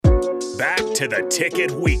Back to the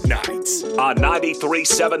Ticket weeknights on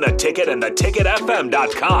 93.7 The Ticket and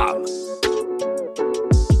theticketfm.com.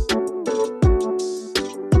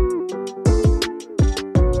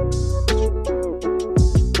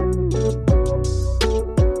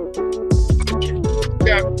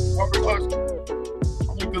 Yeah, I'm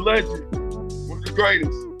with the legend, one of the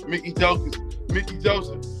greatest, Mickey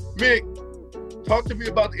Joseph. Mick, talk to me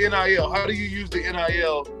about the NIL. How do you use the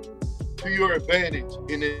NIL to your advantage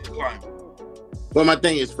in this climate? Well, my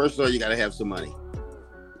thing is, first of all, you got to have some money.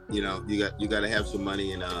 You know, you got to have some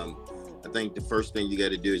money, and I think the first thing you got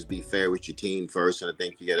to do is be fair with your team first, and I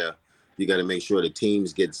think you got to make sure the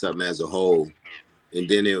teams get something as a whole, and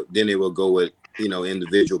then it will go with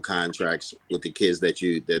individual contracts with the kids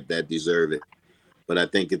that deserve it. But I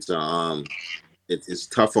think it's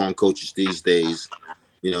tough on coaches these days,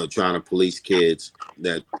 trying to police kids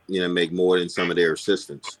that make more than some of their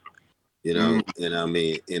assistants. And I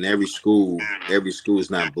mean, in every school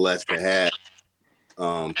is not blessed to have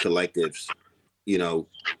collectives,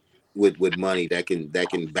 with money that can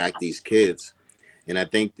back these kids. And I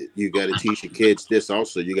think that you got to teach your kids this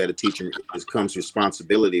also. You got to teach them this comes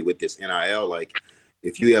responsibility with this NIL. Like,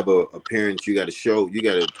 if you have a parent, you got a show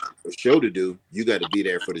to do. You got to be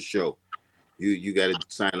there for the show. You got to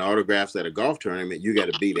sign autographs at a golf tournament. You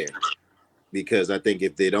got to be there, because I think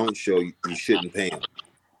if they don't show, you shouldn't pay them.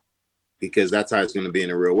 Because that's how it's going to be in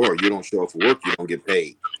the real world. You don't show up for work, you don't get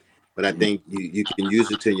paid. But I think you can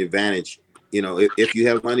use it to your advantage, if you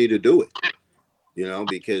have money to do it.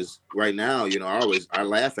 Because right now, I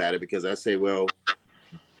laugh at it because I say, well,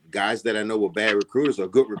 guys that I know were bad recruiters are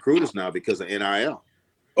good recruiters now because of NIL.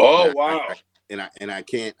 Oh, wow. I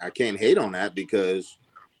can't hate on that because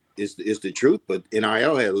it's the truth. But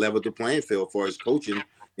NIL had leveled the playing field for his coaching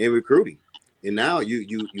and recruiting. And now you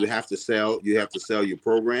have to sell your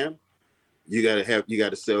program. You got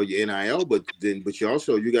to sell your NIL, but you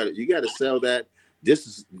also you got to sell that this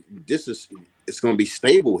is it's going to be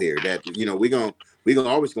stable here, that we're going to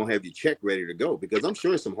always going to have your check ready to go, because I'm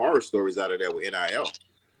sure there's some horror stories out of there with NIL,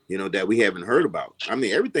 that we haven't heard about. I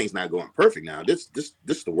mean, everything's not going perfect now. This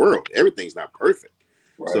the world. Everything's not perfect.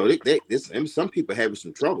 Right. So some people having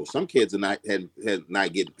some trouble. Some kids are not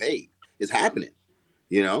getting paid. It's happening,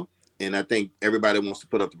 And I think everybody wants to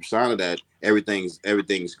put up the persona that everything's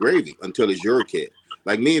gravy until it's your kid.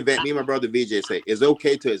 Like me and my brother VJ say, it's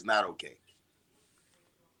okay till it's not okay.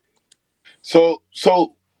 So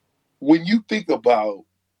when you think about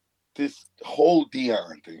this whole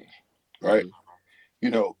Deion thing, right?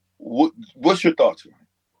 What's your thoughts on it?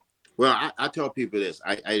 Well, I tell people this.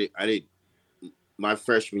 I did my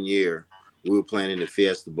freshman year. We were playing in the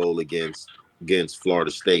Fiesta Bowl against Florida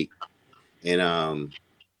State, and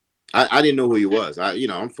I didn't know who he was.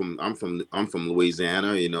 I'm from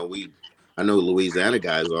Louisiana. I know who Louisiana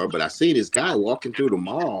guys are, but I see this guy walking through the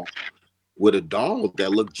mall with a dog that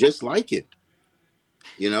looked just like him.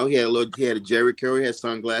 He had a Jerry Curry, had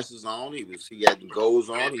sunglasses on. He had goals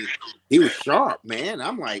on. He was sharp, man.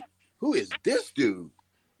 I'm like, who is this dude?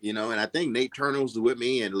 And I think Nate Turner was with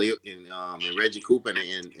me, and Leo and Reggie Cooper,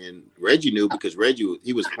 and Reggie knew because Reggie,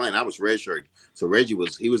 he was playing. I was redshirt, so Reggie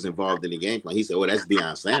was involved in the game plan. He said, "Oh, that's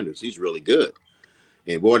Deion Sanders. He's really good."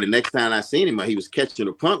 And boy, the next time I seen him, he was catching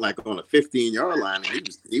a punt like on a 15-yard line, and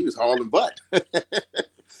he was hauling butt.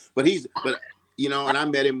 but and I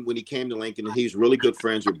met him when he came to Lincoln, and he's really good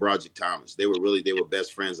friends with Broderick Thomas. They were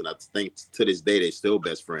best friends, and I think to this day they're still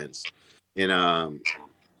best friends. And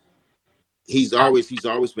he's always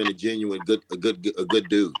been a genuine good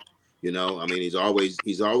dude. I mean, he's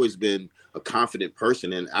always been a confident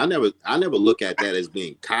person, and I never look at that as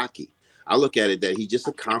being cocky. I look at it that he's just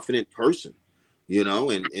a confident person,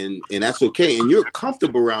 and that's okay. And you're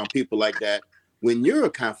comfortable around people like that when you're a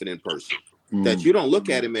confident person. That you don't look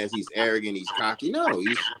at him as he's arrogant, he's cocky. No,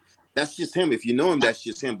 that's just him. If you know him, that's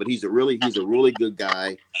just him. But he's a really good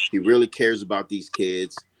guy. He really cares about these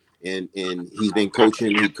kids. And he's been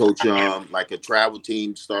coaching. He coached like a travel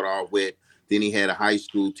team to start off with. Then he had a high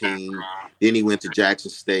school team. Then he went to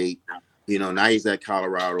Jackson State. Now he's at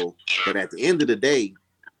Colorado. But at the end of the day,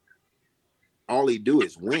 all he do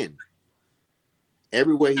is win.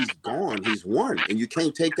 Everywhere he's gone, he's won, and you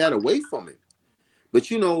can't take that away from him. But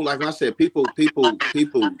like I said, people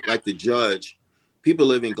like to judge. People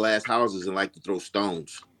live in glass houses and like to throw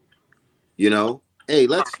stones. Hey,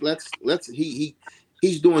 let's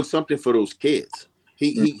he's doing something for those kids.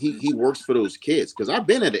 He works for those kids, because I've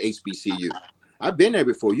been at the HBCU. I've been there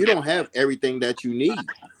before. You don't have everything that you need,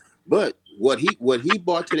 but what he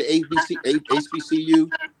brought to the HBCU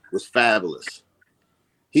was fabulous.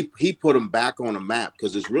 He put them back on the map,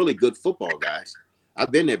 because it's really good football, guys.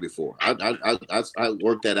 I've been there before. I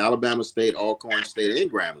worked at Alabama State, Alcorn State,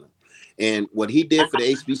 and Grambling. And what he did for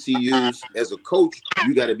the HBCUs as a coach,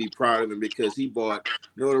 you got to be proud of him because he brought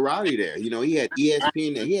notoriety there. You know, he had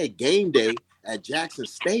ESPN there. He had Game Day at Jackson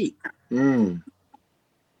State. Man,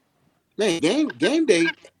 game Day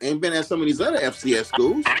ain't been at some of these other FCS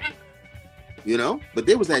schools, you know, but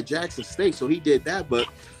they was at Jackson State, so he did that. But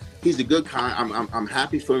he's a good guy. I'm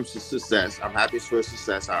happy for his success. I'm happy for his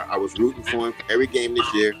success. I was rooting for him for every game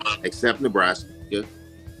this year except Nebraska.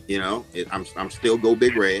 You know, I'm still go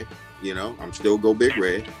Big Red. You know, I'm still go Big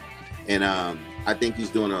Red, and I think he's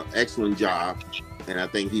doing an excellent job, and I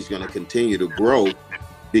think he's going to continue to grow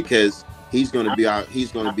because he's going to be out.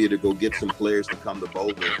 He's going to be able to go get some players to come to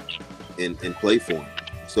Boulder and play for him.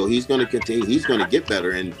 So he's going to continue. He's going to get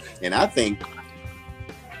better, and I think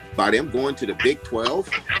by them going to the Big 12,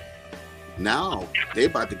 now they're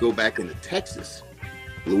about to go back into Texas,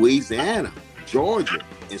 Louisiana, Georgia,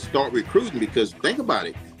 and start recruiting because think about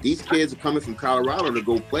it. These kids are coming from Colorado to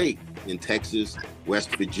go play in Texas,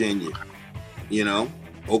 West Virginia, you know,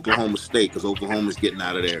 Oklahoma State, because Oklahoma's getting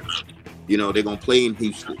out of there. You know, they're going to play in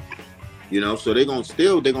Houston, you know, so they're going to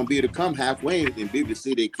be able to come halfway and be able to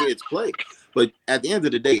see their kids play. But at the end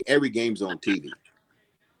of the day, every game's on TV.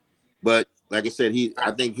 But like I said, I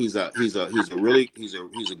think he's a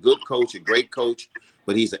good coach, a great coach,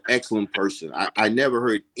 but he's an excellent person. I never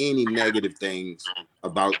heard any negative things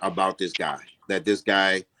about this guy, that this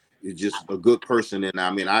guy is just a good person. And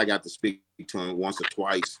I mean, I got to speak to him once or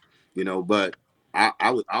twice, you know, but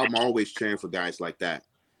I'm always cheering for guys like that,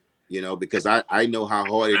 you know, because I know how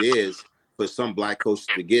hard it is for some black coaches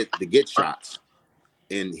to get shots,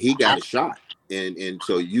 and he got a shot. And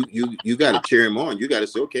so you got to cheer him on. You got to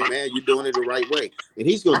say, okay, man, you're doing it the right way. And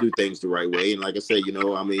he's going to do things the right way. And like I said, you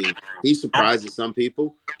know, I mean, he surprises some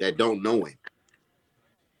people that don't know him.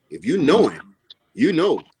 If you know him, you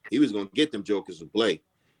know he was going to get them jokers to play.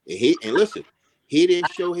 And listen, he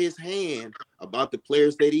didn't show his hand about the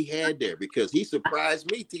players that he had there because he surprised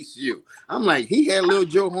me, TCU. I'm like, he had little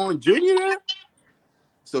Joe Horn Jr. there?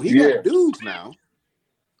 So he got dudes now.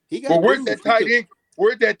 He got but where'd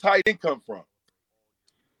that tight end come from?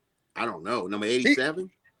 I don't know. Number 87?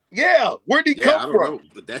 Where'd he come from? Know.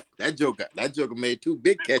 But that joker made 2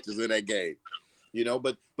 big catches in that game. You know,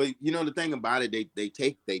 but you know the thing about it, they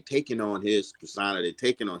taking on his persona, they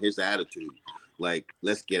taking on his attitude. Like,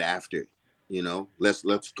 let's get after it. You know, let's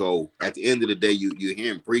go. At the end of the day, you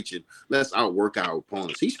hear him preaching, let's outwork our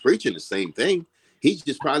opponents. He's preaching the same thing. He's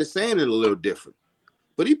just probably saying it a little different.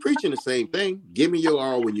 But he's preaching the same thing. Give me your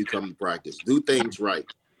all when you come to practice. Do things right.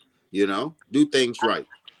 You know, do things right.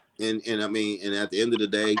 And I mean, and at the end of the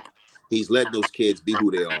day, he's letting those kids be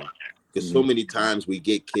who they are. Because so many times we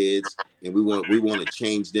get kids and we want to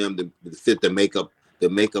change them to fit the makeup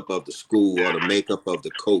of the school or the makeup of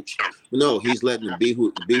the coach. No, he's letting them be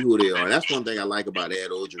who they are. And that's one thing I like about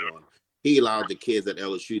Ed Orgeron. He allowed the kids at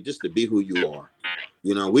LSU just to be who you are.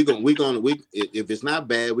 You know, if it's not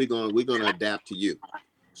bad, we're gonna adapt to you.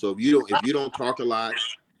 So if you don't talk a lot,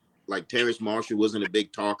 like Terrence Marshall wasn't a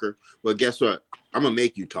big talker, well, guess what? I'm gonna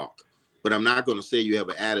make you talk, but I'm not gonna say you have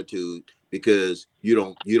an attitude because you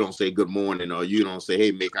don't say good morning, or you don't say,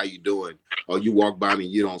 hey Mick, how you doing, or you walk by me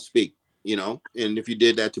and you don't speak. You know, and if you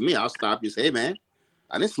did that to me, I'll stop you and say, hey man,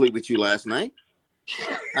 I didn't sleep with you last night.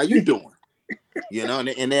 How you doing? You know,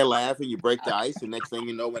 and they're laughing, you break the ice, and next thing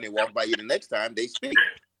you know, when they walk by you the next time, they speak.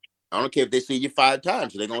 I don't care if they see you 5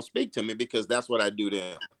 times, they're gonna speak to me because that's what I do to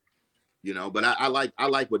them. You know, but I like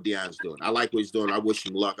what Deion's doing. I like what he's doing. I wish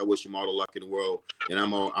him luck. I wish him all the luck in the world. And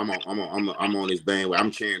I'm on his bandwagon.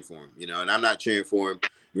 I'm cheering for him. You know, and I'm not cheering for him,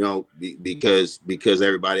 you know, because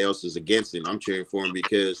everybody else is against him. I'm cheering for him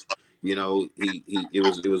because, you know, it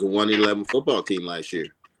was a 1-11 football team last year.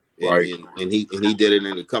 Right. And he did it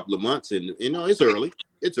in a couple of months, and you know it's early.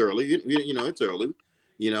 You know it's early.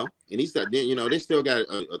 You know, and he said, you know, they still got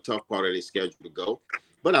a tough part of their schedule to go.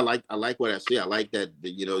 But I like what I see. I like that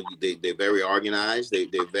you know they're very organized.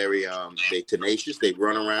 They're very they tenacious. They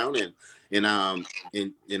run around and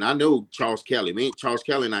I know Charles Kelly. Charles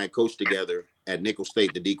Kelly and I coached together at Nicholls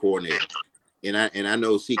State, the D coordinator. And I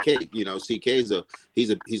know CK, you know, CK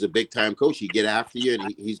he's a big time coach. He get after you,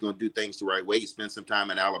 and he's going to do things the right way. He spent some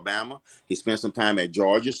time at Alabama. He spent some time at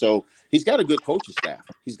Georgia. So he's got a good coaching staff.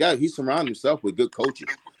 He's surrounded himself with good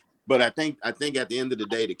coaches. But I think at the end of the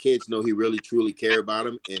day, the kids know he really truly care about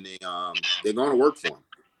him, and they're going to work for him.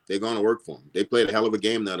 They're going to work for him. They played a hell of a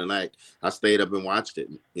game the other night. I stayed up and watched it,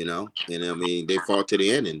 you know. And I mean, they fought to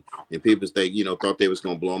the end, and people thought they was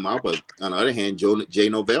going to blow them out. But on the other hand, Jay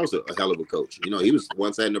Novell's a hell of a coach. You know, he was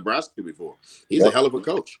once at Nebraska before. He's a hell of a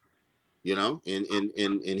coach. you know, and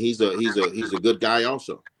he's a good guy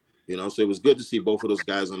also, you know. So it was good to see both of those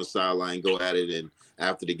guys on the sideline go at it, and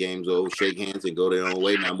after the game's over, shake hands and go their own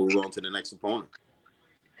way. Now move on to the next opponent.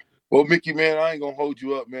 Well, Mickey, man, I ain't gonna hold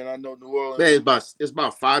you up, man. I know New Orleans. Man, it's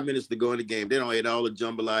about 5 minutes to go in the game. They don't eat all the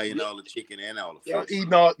jambalaya and all the chicken and all the fish.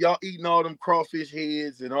 Y'all eating all them crawfish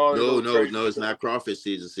heads and all. No, it's not crawfish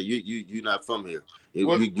season. So you not from here.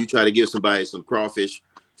 You try to give somebody some crawfish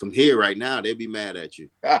from here right now, they'll be mad at you.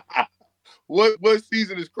 What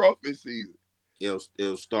season is crawfish season?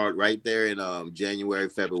 It'll start right there in January,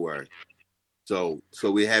 February. So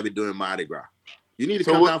we have it during Mardi Gras. You need to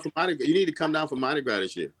come down for Mardi Gras. You need to come down for Mardi Gras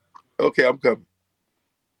this year. Okay, I'm coming.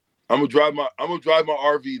 I'm gonna drive my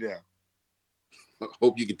RV down.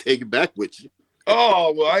 Hope you can take it back with you.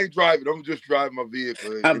 Oh well, I ain't driving. I'm just driving my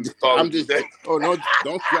vehicle. I'm just. Oh no!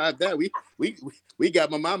 Don't drive that. We got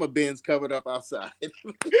my mama Benz covered up outside.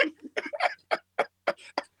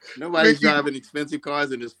 Nobody's driving expensive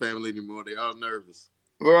cars in this family anymore. They all nervous.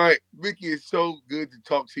 All right, Mickey, it's so good to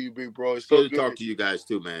talk to you, big bro. It's so good to talk to you guys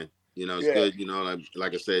too, man. You know, it's good. You know,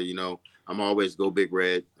 like I said, you know, I'm always go Big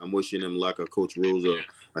Red. I'm wishing him luck. Coach Rule's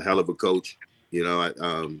a hell of a coach. You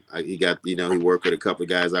know, he got, you know, he worked with a couple of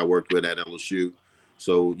guys I worked with at LSU.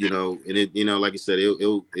 So, you know, and it, you know, like I said,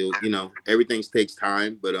 he'll you know, everything takes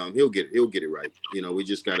time, but he'll get it right. You know, we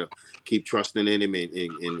just gotta keep trusting in him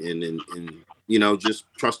and you know, just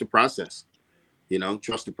trust the process. You know,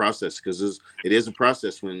 trust the process, because it is a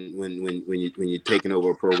process when you're taking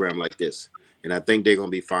over a program like this. And I think they're gonna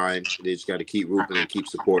be fine. They just got to keep rooting and keep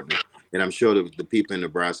supporting it. And I'm sure the people in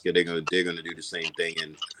Nebraska, they're gonna do the same thing.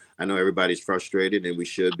 And I know everybody's frustrated, and we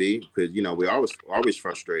should be, because, you know, we're always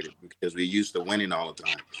frustrated because we're used to winning all the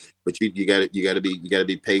time. But you gotta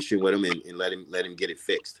be patient with him and let him get it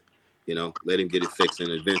fixed. You know, let him get it fixed,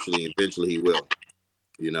 and eventually he will.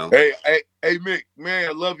 You know. Hey, Mick, man,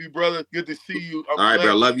 I love you, brother. Good to see you. All right,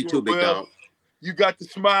 bro. I love you too, big dog. You got the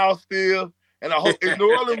smile still. And I hope it's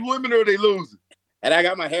New Orleans women, or they losing. And I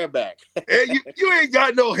got my hair back. Hey, you ain't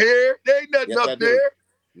got no hair. There ain't nothing up there.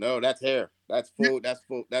 No, that's hair. That's full.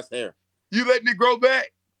 That's hair. You letting it grow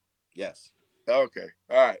back? Yes. Okay.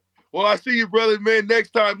 All right. Well, I see you, brother, man.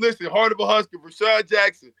 Next time, listen, Heart of a Husker, Rashawn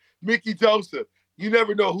Jackson, Mickey Joseph. You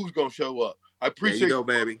never know who's gonna show up. I appreciate you. Go,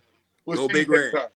 baby. We'll go Big Red.